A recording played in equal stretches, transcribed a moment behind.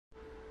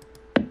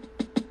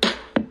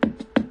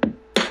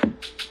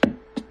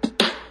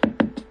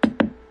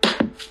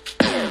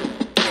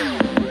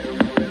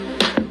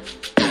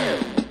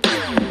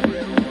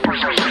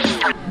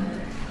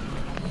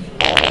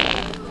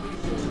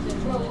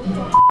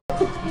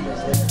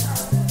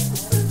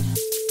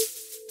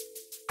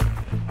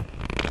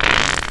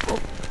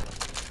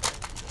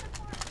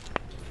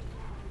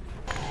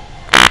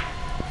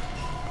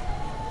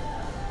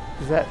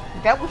that?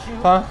 That was you.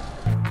 Huh?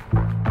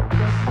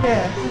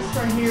 Yeah, this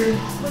right here.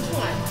 Which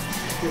one?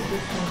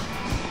 This one.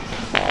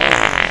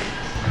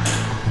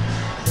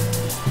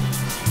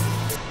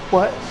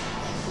 What?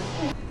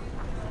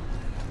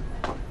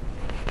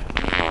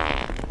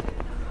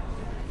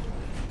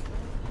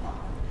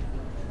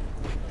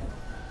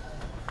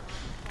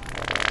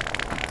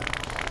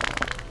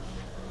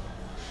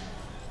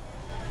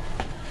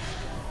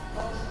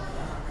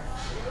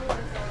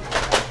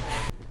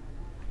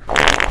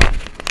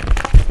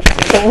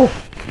 Oh.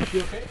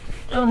 You okay?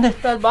 ¿Dónde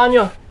está el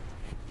baño?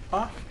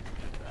 Huh?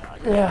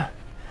 Yeah.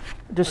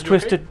 Just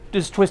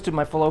twisted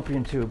my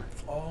fallopian tube.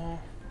 Oh.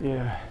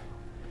 Yeah.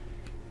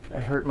 I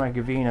hurt my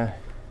Gavina.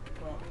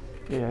 Oh.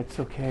 Yeah, it's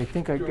okay. I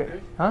think I got.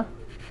 Okay? Huh?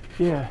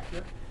 Yeah.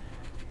 Yeah.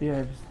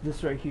 Yeah, it's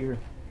this right here.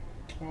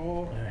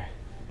 Oh.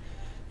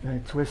 And I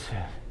twisted.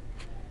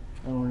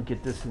 I don't want to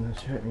get this in the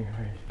hurt me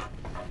right.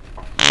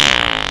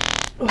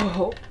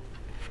 Oh,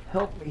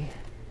 help me.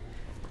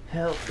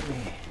 Help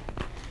me.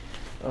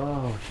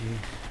 Oh, jeez.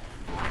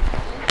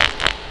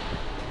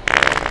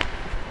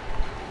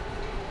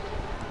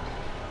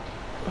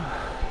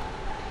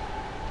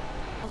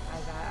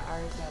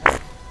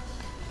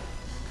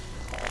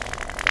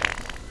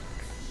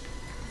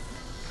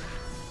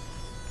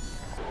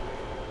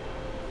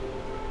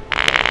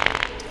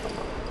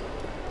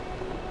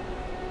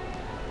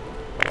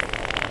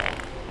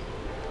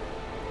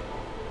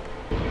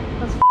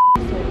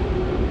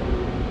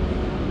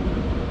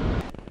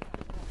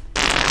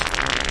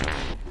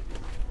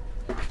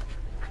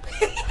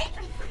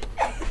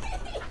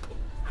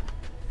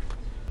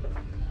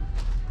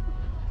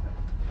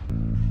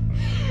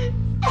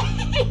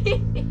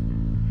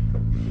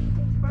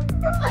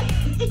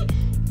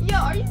 Yo,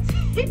 are you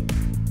serious?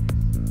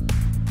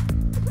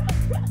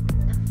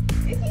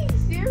 Is he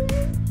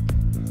serious?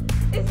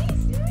 Is he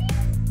serious?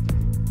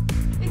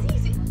 Is he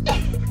serious?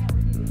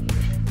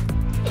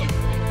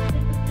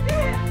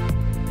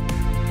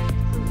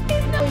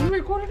 No, you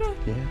recorded it?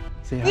 Yeah.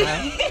 Say hi.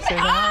 Say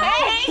hi.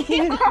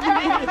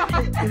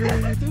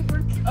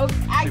 Oh,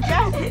 I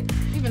got it.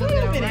 Wait a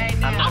minute. Right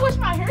now. I wish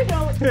my hair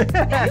done.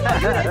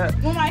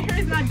 When my hair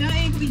is not done,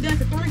 it can be done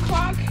to 3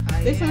 o'clock.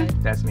 This one?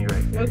 That's me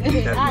right there.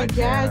 Okay, That's I my got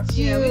jam.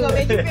 you. Yeah, we gonna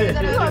make you feel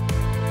that.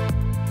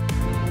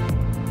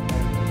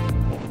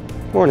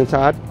 Morning,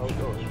 Todd.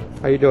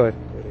 How you doing?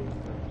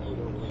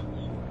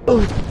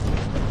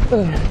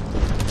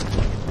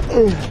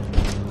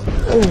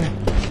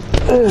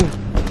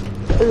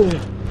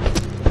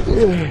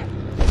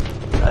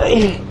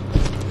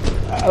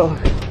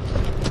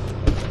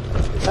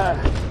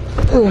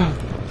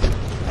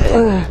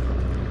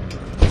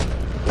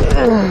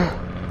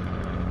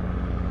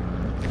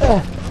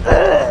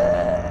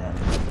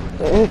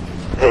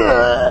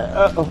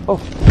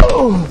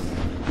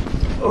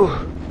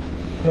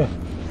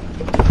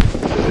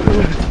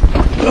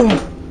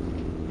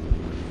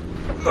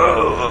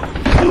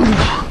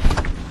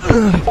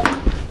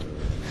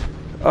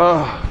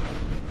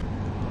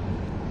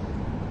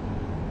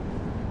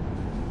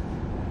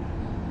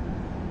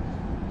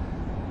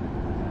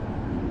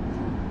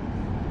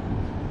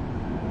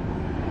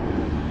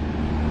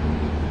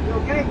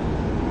 Okay.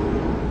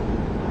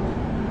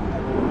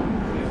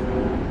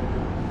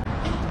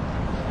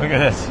 Look at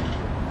this.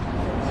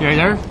 See right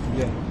there?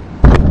 Yeah.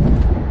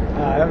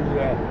 That was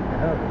good.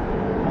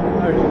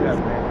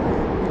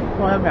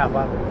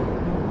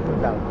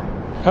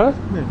 Huh?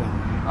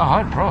 Oh,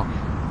 I broke.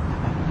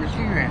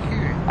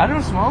 I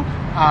don't smoke.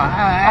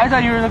 I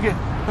thought you were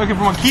looking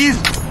for my keys.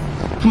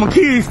 My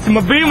keys to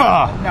my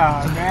Beamer.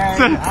 No,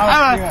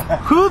 man.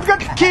 Who's got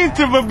the keys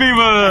to my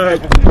Beamer? You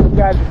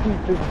got the keys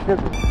to the